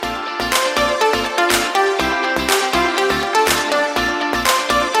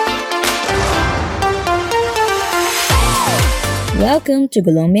Welcome to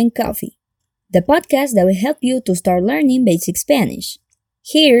Colombian Coffee, the podcast that will help you to start learning basic Spanish.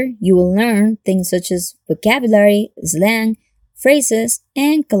 Here, you will learn things such as vocabulary, slang, phrases,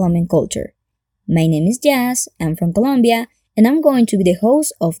 and Colombian culture. My name is Jazz, I'm from Colombia, and I'm going to be the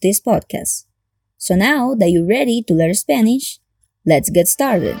host of this podcast. So now that you're ready to learn Spanish, let's get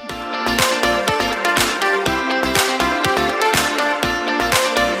started.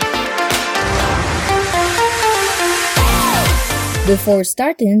 Before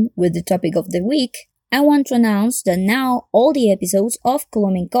starting with the topic of the week, I want to announce that now all the episodes of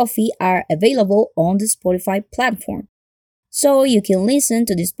Colombian Coffee are available on the Spotify platform. So you can listen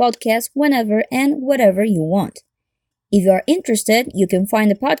to this podcast whenever and wherever you want. If you are interested, you can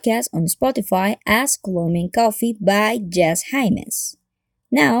find the podcast on Spotify as Colombian Coffee by Jazz Jaimes.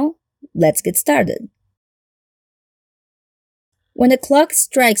 Now, let's get started. When the clock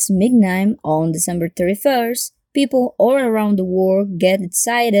strikes midnight on December 31st, people all around the world get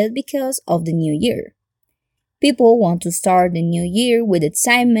excited because of the new year. People want to start the new year with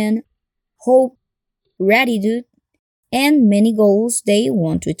excitement, hope, gratitude, and many goals they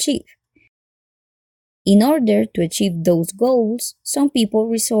want to achieve. In order to achieve those goals, some people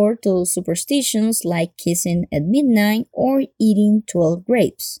resort to superstitions like kissing at midnight or eating 12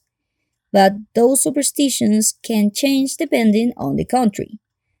 grapes. But those superstitions can change depending on the country.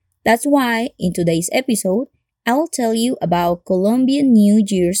 That's why in today's episode, I'll tell you about Colombian New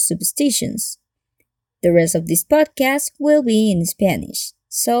Year's superstitions. The rest of this podcast will be in Spanish,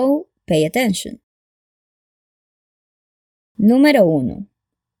 so pay attention. Número 1.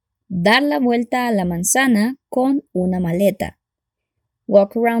 Dar la vuelta a la manzana con una maleta.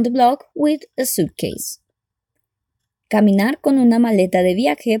 Walk around the block with a suitcase. Caminar con una maleta de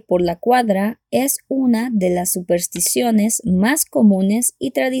viaje por la cuadra es una de las supersticiones más comunes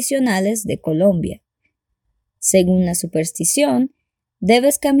y tradicionales de Colombia. Según la superstición,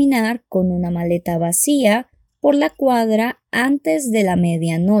 debes caminar con una maleta vacía por la cuadra antes de la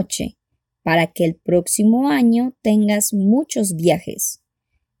medianoche para que el próximo año tengas muchos viajes.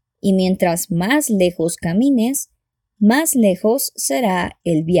 Y mientras más lejos camines, más lejos será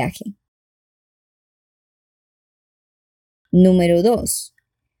el viaje. Número 2.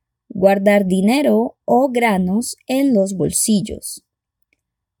 Guardar dinero o granos en los bolsillos.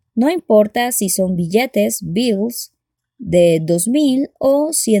 No importa si son billetes, bills, de 2,000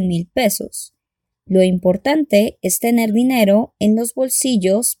 o 100,000 pesos. Lo importante es tener dinero en los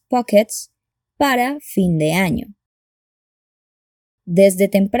bolsillos, pockets, para fin de año. Desde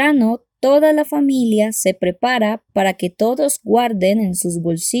temprano, toda la familia se prepara para que todos guarden en sus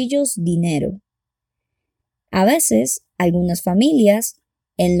bolsillos dinero. A veces, algunas familias,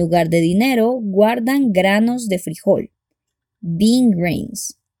 en lugar de dinero, guardan granos de frijol, bean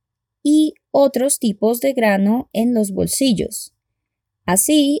grains, y otros tipos de grano en los bolsillos.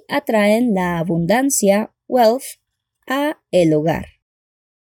 Así atraen la abundancia, wealth, a el hogar.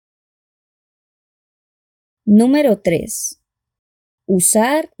 Número 3.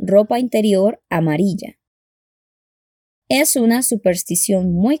 Usar ropa interior amarilla. Es una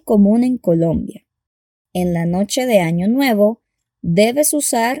superstición muy común en Colombia. En la noche de Año Nuevo, debes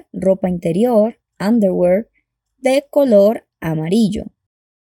usar ropa interior, underwear, de color amarillo.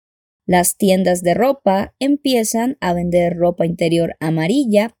 Las tiendas de ropa empiezan a vender ropa interior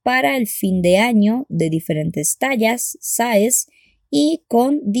amarilla para el fin de año de diferentes tallas, size y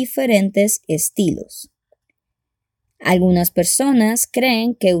con diferentes estilos. Algunas personas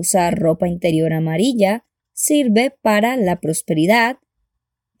creen que usar ropa interior amarilla sirve para la prosperidad,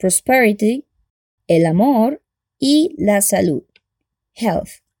 prosperity, el amor y la salud,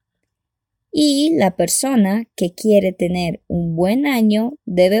 health. Y la persona que quiere tener un buen año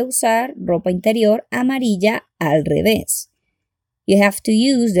debe usar ropa interior amarilla al revés. You have to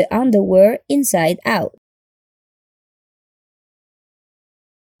use the underwear inside out.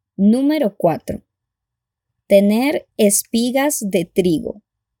 Número 4. Tener espigas de trigo.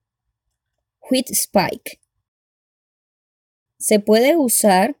 Wheat spike. Se puede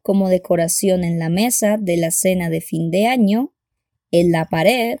usar como decoración en la mesa de la cena de fin de año, en la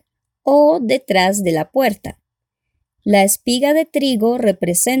pared o detrás de la puerta. La espiga de trigo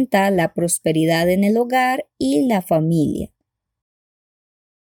representa la prosperidad en el hogar y la familia.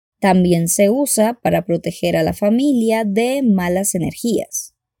 También se usa para proteger a la familia de malas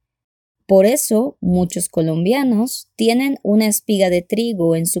energías. Por eso, muchos colombianos tienen una espiga de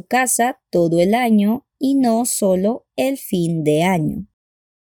trigo en su casa todo el año y no solo el fin de año.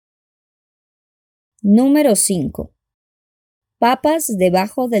 Número 5. Papas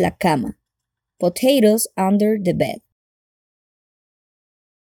debajo de la cama. Potatoes under the bed.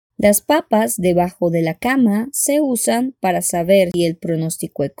 Las papas debajo de la cama se usan para saber si el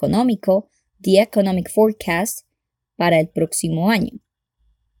pronóstico económico, the economic forecast, para el próximo año.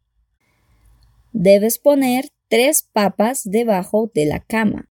 Debes poner 3 papas debajo de la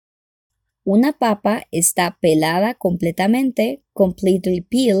cama. Una papa está pelada completamente, completely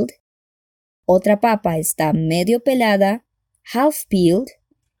peeled. Otra papa está medio pelada, half peeled.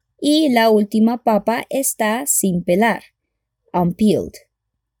 Y la última papa está sin pelar, unpeeled.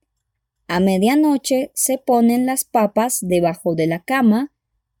 A medianoche se ponen las papas debajo de la cama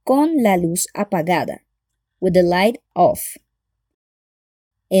con la luz apagada, with the light off.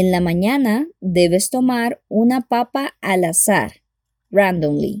 En la mañana debes tomar una papa al azar,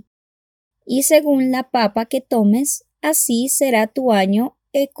 randomly. Y según la papa que tomes, así será tu año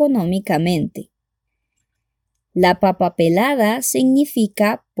económicamente. La papa pelada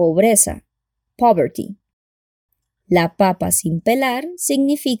significa pobreza, poverty. La papa sin pelar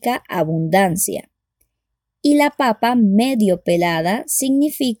significa abundancia. Y la papa medio pelada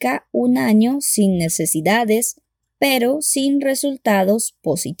significa un año sin necesidades, pero sin resultados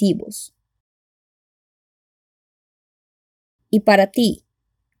positivos. ¿Y para ti,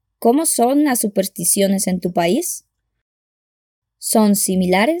 cómo son las supersticiones en tu país? ¿Son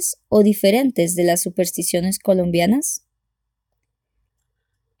similares o diferentes de las supersticiones colombianas?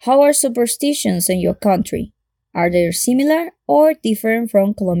 How are superstitions in your country? Are they similar or different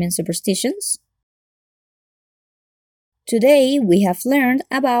from Colombian superstitions? Today we have learned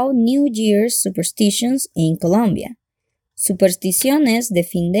about New Year's superstitions in Colombia. Supersticiones de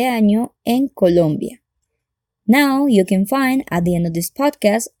fin de año en Colombia. Now you can find at the end of this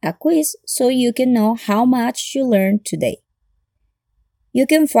podcast a quiz so you can know how much you learned today. You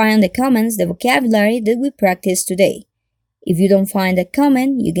can find in the comments the vocabulary that we practiced today. If you don't find a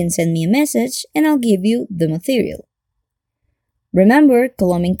comment, you can send me a message and I'll give you the material. Remember,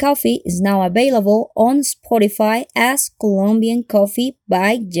 Colombian Coffee is now available on Spotify as Colombian Coffee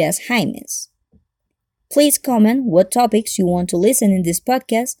by Jess Jaimes. Please comment what topics you want to listen in this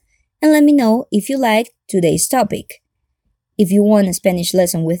podcast and let me know if you liked today's topic. If you want a Spanish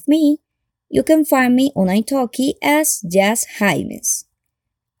lesson with me, you can find me on Italki as Jess Jaimes.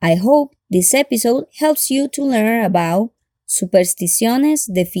 I hope this episode helps you to learn about supersticiones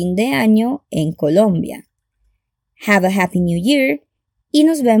de fin de año en Colombia. Have a happy new year y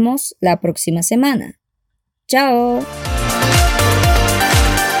nos vemos la próxima semana. ¡Chao!